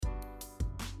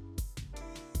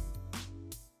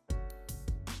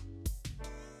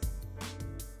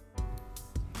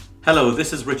Hello,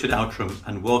 this is Richard Outram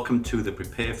and welcome to the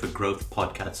Prepare for Growth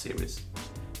podcast series.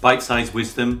 Bite-sized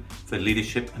wisdom for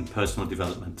leadership and personal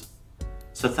development.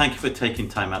 So thank you for taking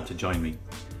time out to join me.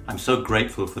 I'm so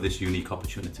grateful for this unique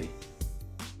opportunity.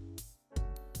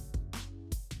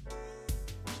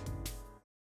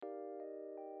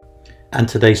 And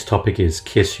today's topic is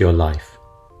Kiss Your Life.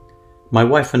 My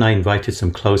wife and I invited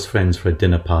some close friends for a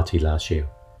dinner party last year,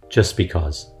 just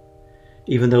because.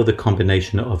 Even though the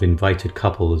combination of invited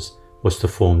couples was to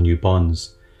form new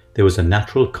bonds, there was a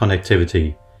natural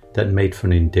connectivity that made for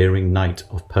an endearing night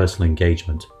of personal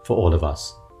engagement for all of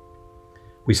us.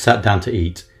 We sat down to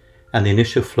eat, and the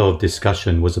initial flow of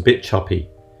discussion was a bit choppy,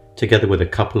 together with a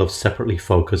couple of separately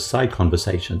focused side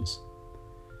conversations.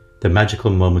 The magical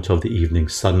moment of the evening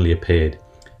suddenly appeared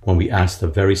when we asked a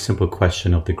very simple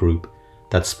question of the group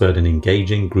that spurred an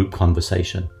engaging group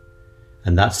conversation.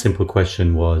 And that simple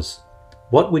question was,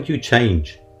 what would you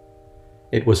change?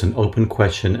 It was an open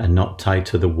question and not tied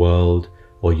to the world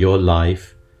or your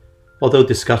life, although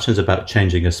discussions about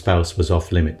changing a spouse was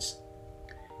off limits.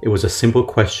 It was a simple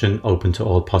question open to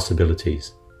all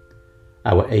possibilities.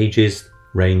 Our ages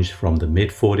ranged from the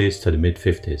mid-40s to the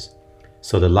mid-50s,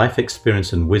 so the life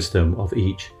experience and wisdom of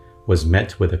each was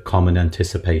met with a common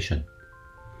anticipation.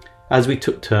 As we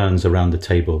took turns around the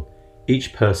table,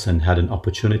 each person had an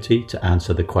opportunity to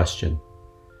answer the question.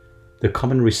 The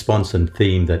common response and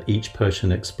theme that each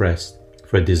person expressed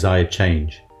for a desired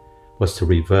change was to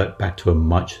revert back to a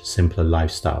much simpler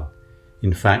lifestyle.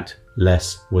 In fact,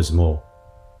 less was more.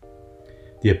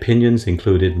 The opinions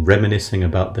included reminiscing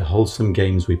about the wholesome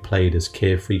games we played as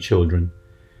carefree children,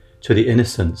 to the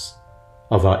innocence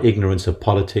of our ignorance of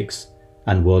politics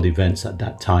and world events at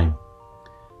that time.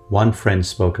 One friend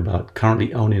spoke about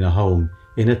currently owning a home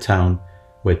in a town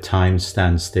where time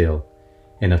stands still,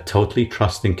 in a totally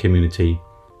trusting community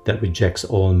that rejects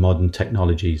all modern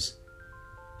technologies.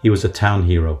 He was a town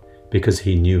hero because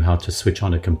he knew how to switch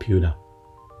on a computer.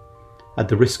 At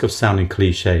the risk of sounding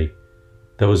cliche,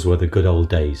 those were the good old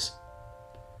days.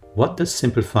 What does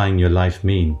simplifying your life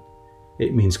mean?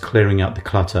 It means clearing out the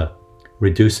clutter,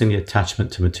 reducing the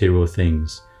attachment to material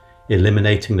things,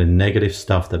 eliminating the negative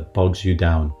stuff that bogs you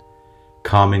down,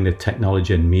 calming the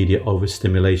technology and media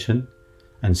overstimulation,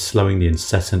 and slowing the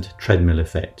incessant treadmill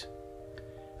effect.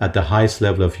 At the highest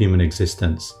level of human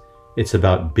existence, it's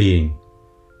about being,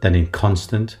 then in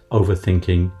constant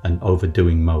overthinking and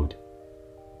overdoing mode.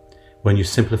 When you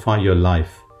simplify your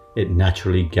life, it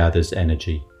naturally gathers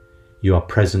energy. You are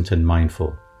present and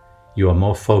mindful. You are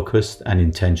more focused and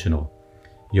intentional.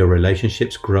 Your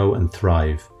relationships grow and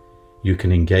thrive. You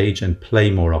can engage and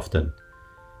play more often.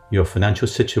 Your financial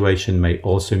situation may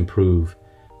also improve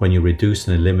when you reduce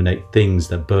and eliminate things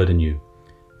that burden you,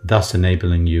 thus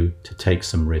enabling you to take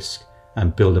some risk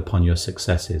and build upon your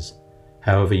successes,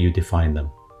 however you define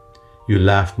them. You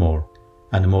laugh more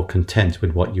and are more content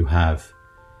with what you have.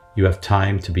 You have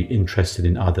time to be interested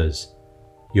in others.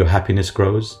 Your happiness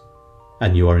grows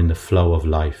and you are in the flow of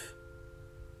life.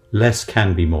 Less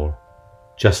can be more,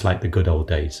 just like the good old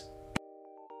days.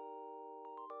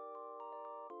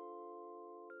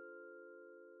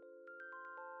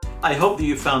 I hope that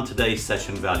you found today's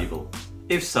session valuable.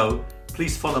 If so,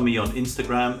 please follow me on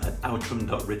Instagram at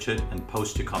outram.richard and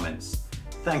post your comments.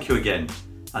 Thank you again.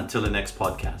 Until the next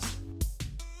podcast.